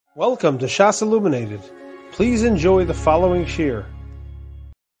Welcome to Shas Illuminated. Please enjoy the following shir.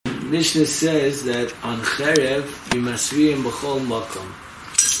 Mishnah says that on Cherev you must read in B'chol Makom.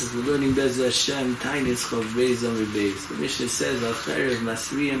 As we're learning Bez Hashem, Taanis Chav Beis Amud Beis. The Mishnah says on Cherev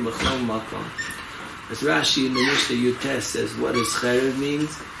must read in B'chol Makom. As Rashi in the Mishnah Yutes says, what does Cherev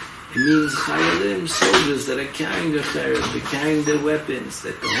means? It means Chayalim, soldiers that are carrying their Cherev, they're carrying their weapons,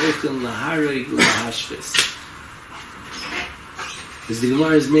 that the Hochim Laharig Lahashvis. Because the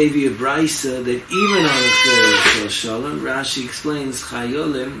Gemara is maybe a brisa that even on a Cherev Shalom, Rashi explains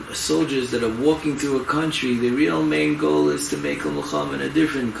Chayolim, soldiers that are walking through a country, their real main goal is to make a Mulcham in a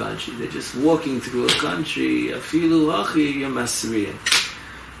different country. They're just walking through a country, Afilu Hachi Yamasriyan.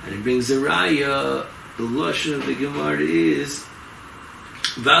 And it brings a raya, the Lashon of the Gemara is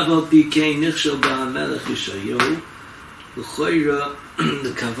V'aval Pikei Nichshel Ba'amelech Yishayahu.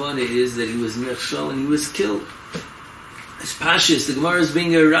 The Kavanah is that he was Nichshel and he was killed. It's Pashas, the Gemara is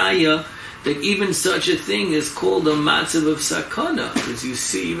being a raya that even such a thing is called a matzav of sakana. Because you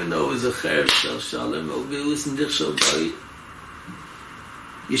see, even though it was a cherev shel shalom, it was nichshel bayit.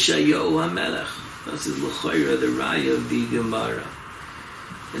 Yishayahu HaMelech. This is l'chayra, the raya of the Gemara.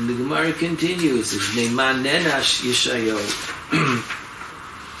 And the Gemara continues, it's Neiman Nenash Yishayahu.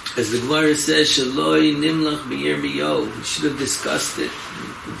 As the Gemara says, Shaloi Nimlach B'Yirmiyahu. We should have discussed it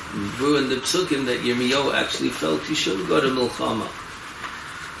in the Psukim that Yirmiyahu actually felt he shouldn't go to Milchama.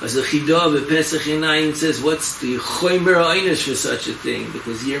 As the Chidah B'Pesach Yinayin says, what's the Choymer Einish for such a thing?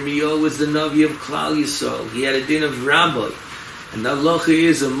 Because Yirmiyahu was the Navi of Klal Yisrael. He had a din of Rabbi. And the halacha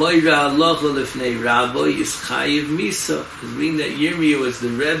is a Moira halacha lefnei Rabbi is Chayiv Misa. It's meaning that Yirmiyahu was the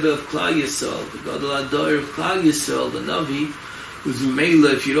Rebbe of Klal Yisrael, the Gadol Ador of Klal Yisrael, the Navi, who's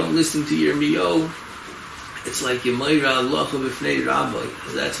Mela. If you don't listen to Yirmiyahu, it's like Yemoira halacha lefnei Rabbi.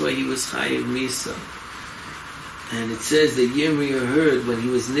 That's why he was Chayiv Misa. And it says that Yirmiyahu heard when he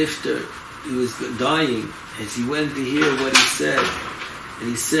was nifter, he was dying, as he went to hear what he said. And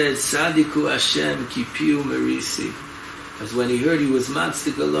he said, Sadiku Hashem kipiu merisi. As when he heard he was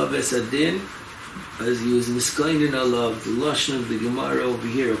matzdik alav es adin, as he was miskainin alav, the lashon of the Gemara over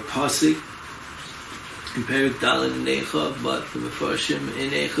here, a pasik in Perik Dalet in Eicha, but the Mefarshim in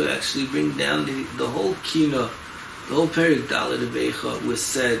Eicha actually bring down the whole kina, the whole Perik Dalet of Eicha was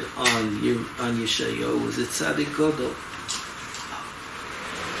said on Yeshayahu, was a tzaddik gadol.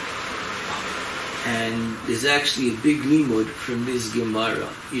 And there's actually a big limud from this Gemara.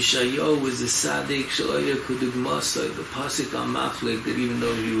 Yeshayahu was a tzaddik shaloya kudugmasai, the pasuk on Machlik, that even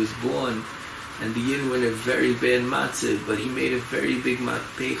though he was born and the Yin were in a very bad matziv, but he made a very big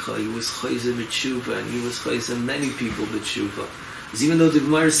matpecha. He was chayzer b'tshuva, and he was chayzer many people b'tshuva. Because even though the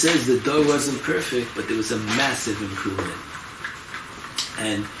Gemara says the door wasn't perfect, but there was a massive improvement.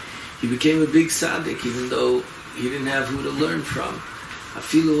 And he became a big tzaddik, even though he didn't have who to learn from.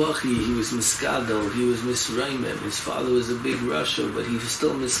 Afilu Achi, he was miskadol, he was misraimim. His father was a big Rasha, but he was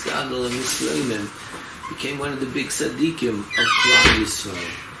still miskadol and misraimim. Became one of the big tzaddikim of Klal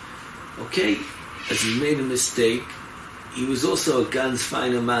Yisrael. Okay, as he made a mistake, he was also a ganz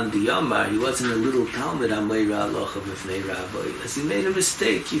feiner man diyamar. He wasn't a little Talmud Amayra Alocha B'fnei Rabbi. As he made a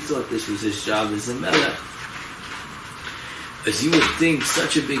mistake, he thought this was his job as a melech. As you would think,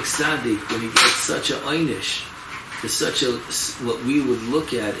 such a big tzaddik, when he gets such a einish, is such a, what we would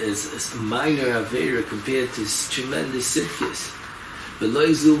look at as a minor avera compared to his tremendous sidkis. But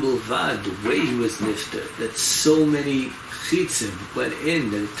loizu b'lvad, the way he was nifter, that so many chitzim went in,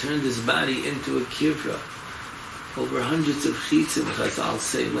 that it turned his body into a kivra. Over hundreds of chitzim, Chazal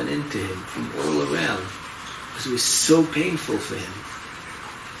say, went into him from all around. Because it was so painful for him.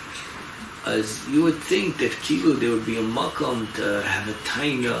 As you would think that kilu there would be a makom to have a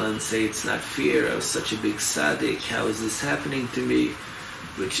taina and say it's not fair, I was such a big tzaddik, how is this happening to me?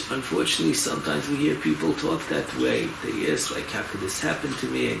 Which unfortunately sometimes we hear people talk that way. They ask like, how could this happen to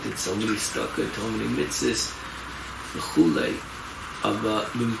me? I did so many stakot, so many mitzvahs, v'chulei. But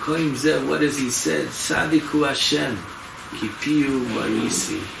b'mkoim zeh, what has he said? Sadiku Hashem kipiu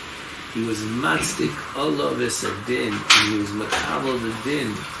marisi. He was matzdik olav esadin, and he was makabel the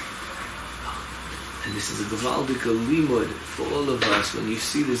din. And this is a gewaldige limud for all of us when you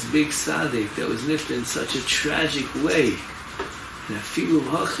see this big tzaddik that was nifted in such a tragic way. And afilu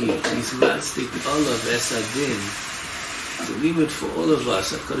hachi, he's matzdik olav esadin. The limud for all of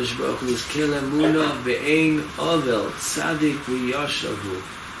us, HaKadosh Baruch Hu is kel emuna ve'ein ovel, tzaddik v'yashavu.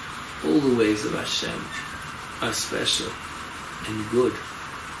 All the ways of Hashem are special and good.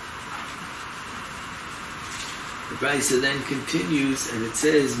 The Brisa then continues and it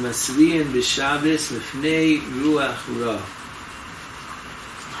says, Masriyan b'Shabbos mifnei ruach ra.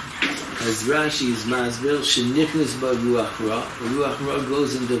 as Rashi is masbir, shenichnas ba ruach ra. Ruach ra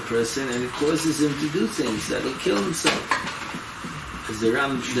goes into a person and it causes him to do things that'll kill himself. As the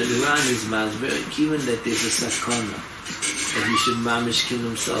Ran is masbir, even that there's a sakana, that he should mamish kill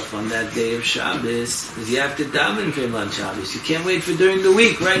himself on that day of Shabbos, because you have to daven for him on Shabbos. You can't wait for during the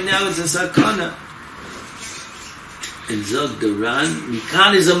week. Right now it's a sakana. And Zog the Ran,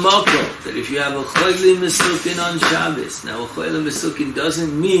 Mikan is a moko, that if you have a choyle mesukin on Shabbos, now a choyle mesukin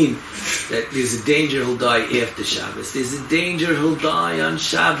doesn't mean that there's a danger he'll die after Shabbos. There's a danger he'll die on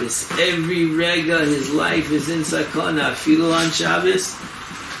Shabbos. Every rega, his life is in sakana. Afilu on Shabbos,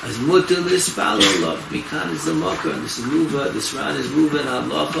 as mutal ispalolov. Mikan is the moko, and this Ran is Ruva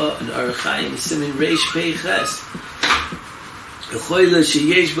and Halacha and Arachayim, Simin Reish Pei Ches. The choyle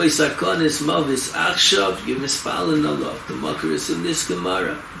sheyesh by sakonis mavis achshav yimispalin Allah. The makar is in this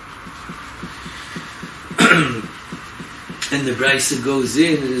Gemara, and the brisa goes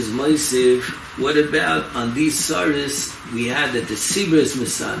in. It is Moshe. What about on these saris we had that the sibra is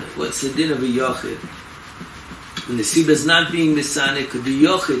misana? What's the din of a yochid? When the sibra is not being misana, could the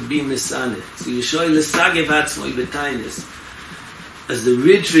yochid be misana? So Yeshoy lesagev hatzmoi b'Taanis. As the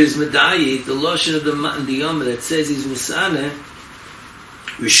Ritva is medayik, the lashon of the Matan Diyama that says he's misana.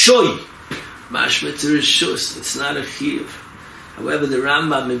 Rishoy, mashma to rishus. It's not a chiyuv. However, the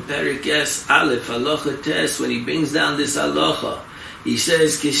Rambam in Perik Es Aleph Halacha Tes, when he brings down this halacha, he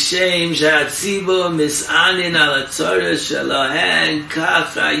says kishem shehatzibo misanin al hatzara shalahen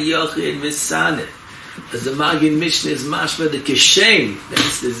kach hayochid misanin. As the Magid Mishnah is mashma the kishem,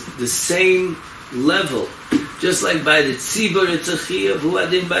 that's the same level. Just like by the tzibur it's a chiyuv, who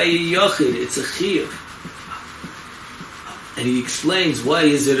adin by a yochid it's a chiyuv. And he explains why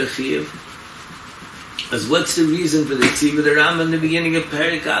is it a chiyuv. As what's the reason for the tzibur? The Rambam in the beginning of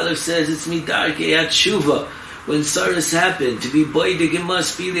Perik Aleph says it's midarkei atshuva. When tzaras happen, to be boidig, it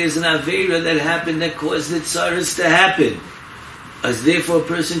must be there's an aveira that happened that caused the tzaras to happen. As therefore a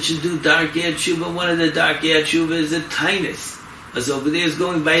person should do darkei atshuva. One of the darkei atshuva is a Taanis. As over there is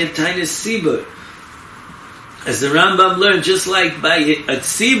going by a Taanis tzibur. As the Rambam learned, just like by a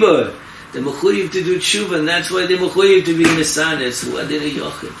tzibur, the mechuyev to do tshuva, and that's why the mechuyev to be misanes, who adin a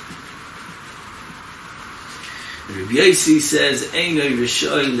yochid. Rabbi Yossi says, "Einoi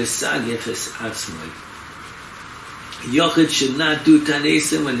rishoy lesagef es atzmoi." Yochid should not do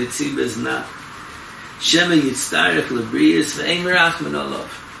tanesim when the tzibur is not. Shema yitztarech lebrius ve'ein merachman olav.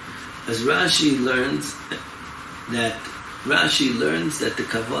 As Rashi learns that the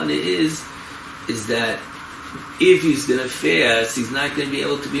kavanah is that if he's going to fast, he's not going to be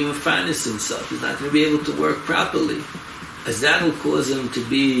able to be mefanis himself. He's not going to be able to work properly, as that will cause him to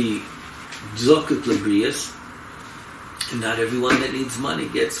be zokuk lebrius. And not everyone that needs money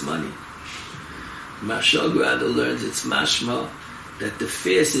gets money. Mashograda learns it's mashma that the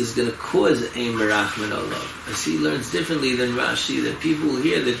fast is going to cause ein merachman olav. As he learns differently than Rashi, that people will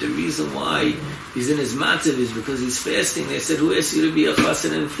hear that the reason why he's in his matzav is because he's fasting. They said, who asked you to be a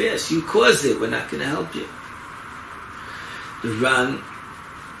chassan and fast? You caused it. We're not going to help you. The Ran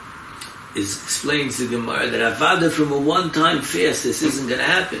explains the Gemara that avada from a one-time fast, this isn't going to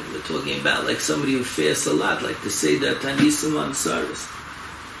happen. We're talking about like somebody who fasts a lot, like the Seder Tanisim on Saras.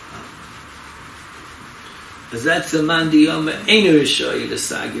 As that's the Mandi Yoma, Einer Rishoy, the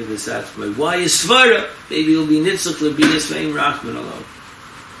Sagiv is Atzmai. Why is Svara? Maybe it'll be Nitzach Lebias Ve'im Rachman alone.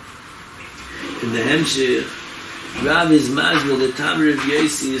 In the Hemshech, Rabbi is Mazmah, the Tamar of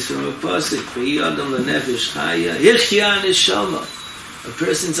Yossi is from a pasuk, V'hi Adam L'nefesh Chaya, Hichya Neshama. A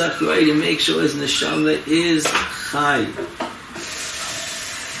person's achrei to make sure his neshama is Chay.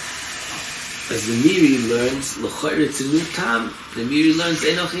 As the Miri learns, L'chayr it's a new tam. The Miri learns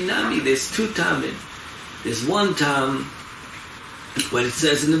Enochinami. There's two tamim. There's one tam when it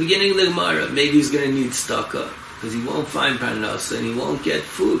says in the beginning of the Gemara, maybe he's going to need staka because he won't find parnasa and he won't get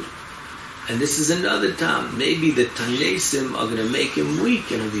food. And this is another tam. Maybe the Taanesim are going to make him weak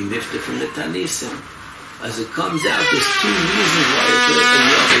and he'll be nifta from the Taanesim. As it comes out, there's two reasons why a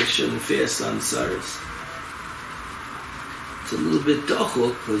yochid shouldn't fast on Saras. It's a little bit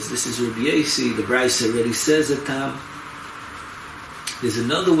dochok because this is Rabbi Yossi. The Bryce already says a tam. There's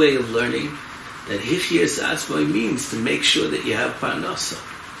another way of learning that Hifyes Atzmai means to make sure that you have parnasa.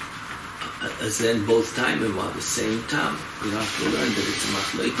 As then both timing are the same tam. You have to learn that it's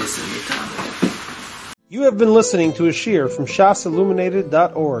machlokes in the tam. You have been listening to a shiur from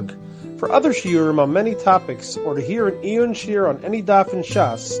shasilluminated.org. For other shiurim on many topics, or to hear an Iyun shiur on any daf in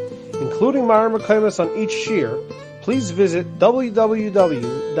Shas, including Ma'ar Mekaymas on each shiur, please visit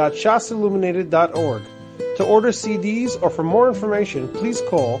www.shasilluminated.org. To order CDs or for more information, please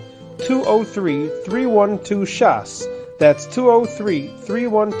call 203-312-SHAS. That's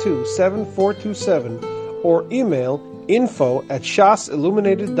 203-312-7427 or email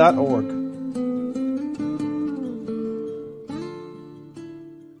info@shasilluminated.org.